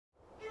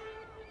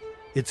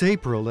It's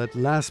April at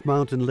Last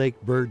Mountain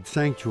Lake Bird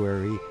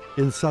Sanctuary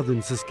in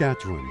southern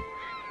Saskatchewan,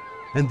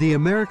 and the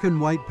American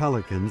white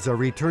pelicans are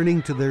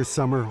returning to their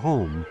summer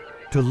home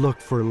to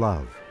look for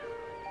love.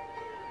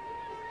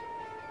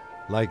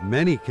 Like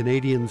many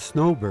Canadian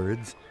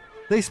snowbirds,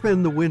 they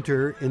spend the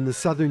winter in the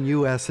southern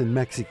U.S. and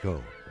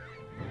Mexico.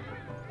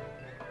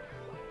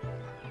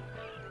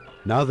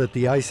 Now that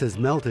the ice has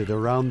melted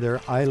around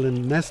their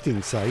island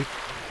nesting site,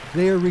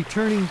 they are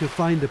returning to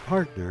find a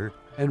partner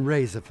and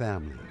raise a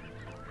family.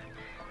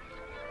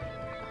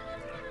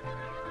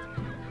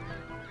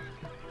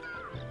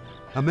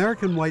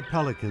 American white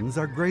pelicans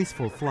are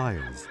graceful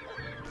flyers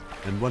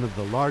and one of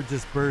the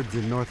largest birds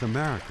in North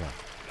America,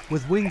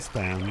 with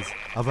wingspans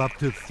of up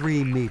to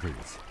 3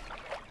 meters.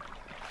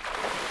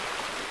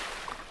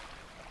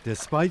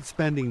 Despite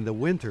spending the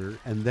winter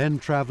and then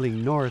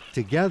traveling north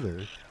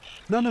together,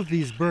 none of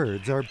these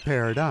birds are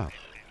paired up,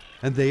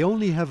 and they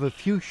only have a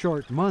few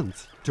short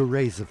months to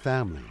raise a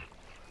family.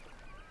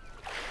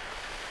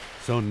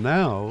 So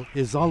now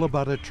is all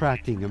about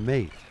attracting a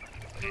mate.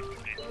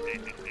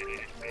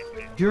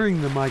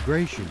 During the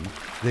migration,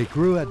 they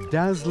grew a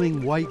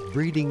dazzling white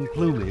breeding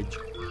plumage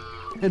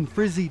and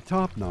frizzy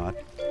topknot,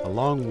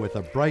 along with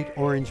a bright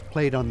orange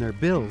plate on their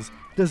bills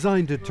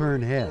designed to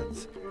turn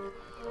heads.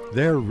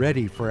 They're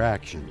ready for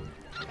action.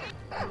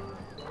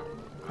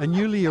 A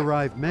newly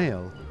arrived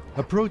male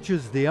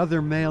approaches the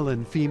other male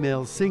and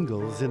female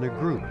singles in a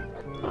group.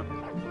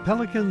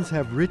 Pelicans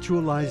have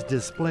ritualized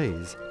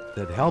displays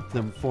that help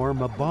them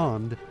form a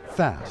bond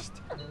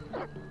fast.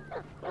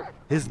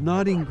 His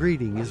nodding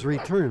greeting is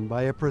returned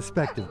by a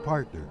prospective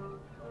partner,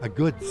 a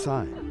good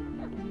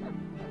sign.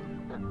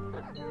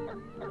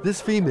 This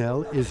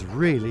female is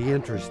really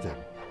interested.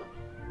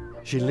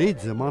 She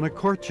leads him on a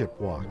courtship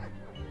walk.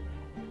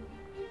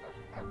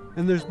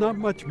 And there's not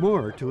much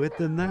more to it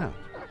than that.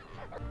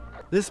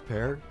 This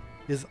pair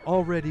is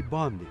already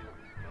bonding,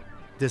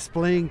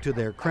 displaying to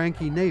their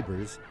cranky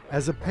neighbors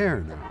as a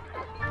pair now.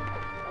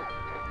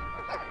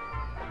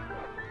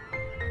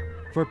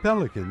 For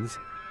pelicans,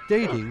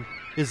 dating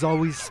is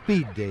always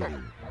speed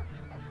dating.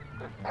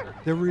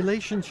 Their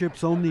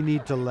relationships only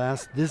need to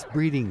last this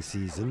breeding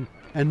season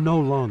and no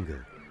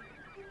longer.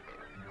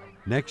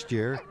 Next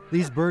year,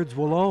 these birds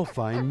will all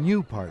find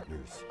new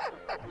partners.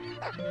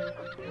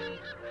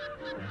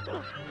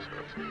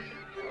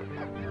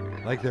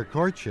 Like their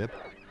courtship,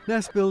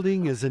 nest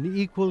building is an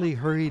equally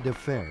hurried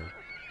affair.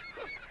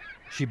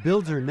 She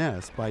builds her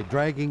nest by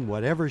dragging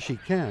whatever she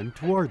can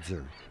towards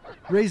her,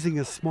 raising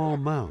a small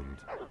mound,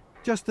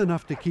 just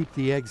enough to keep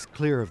the eggs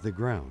clear of the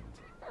ground.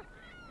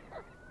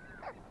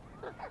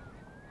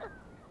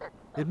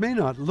 It may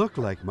not look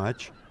like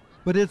much,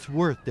 but it's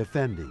worth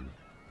defending.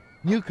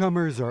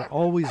 Newcomers are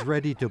always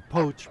ready to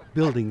poach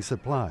building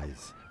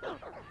supplies.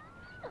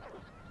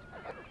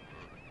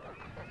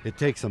 It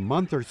takes a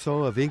month or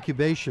so of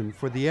incubation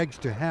for the eggs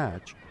to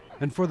hatch,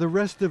 and for the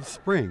rest of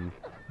spring,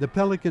 the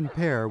pelican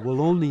pair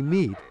will only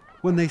meet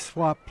when they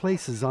swap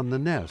places on the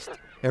nest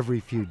every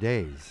few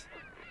days.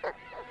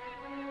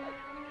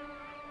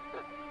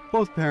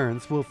 Both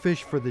parents will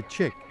fish for the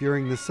chick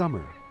during the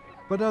summer,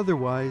 but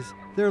otherwise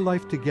their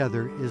life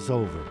together is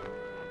over.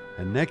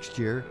 And next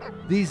year,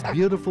 these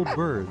beautiful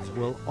birds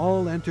will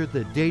all enter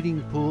the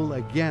dating pool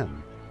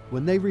again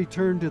when they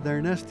return to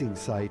their nesting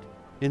site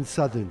in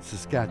southern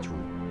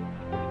Saskatchewan.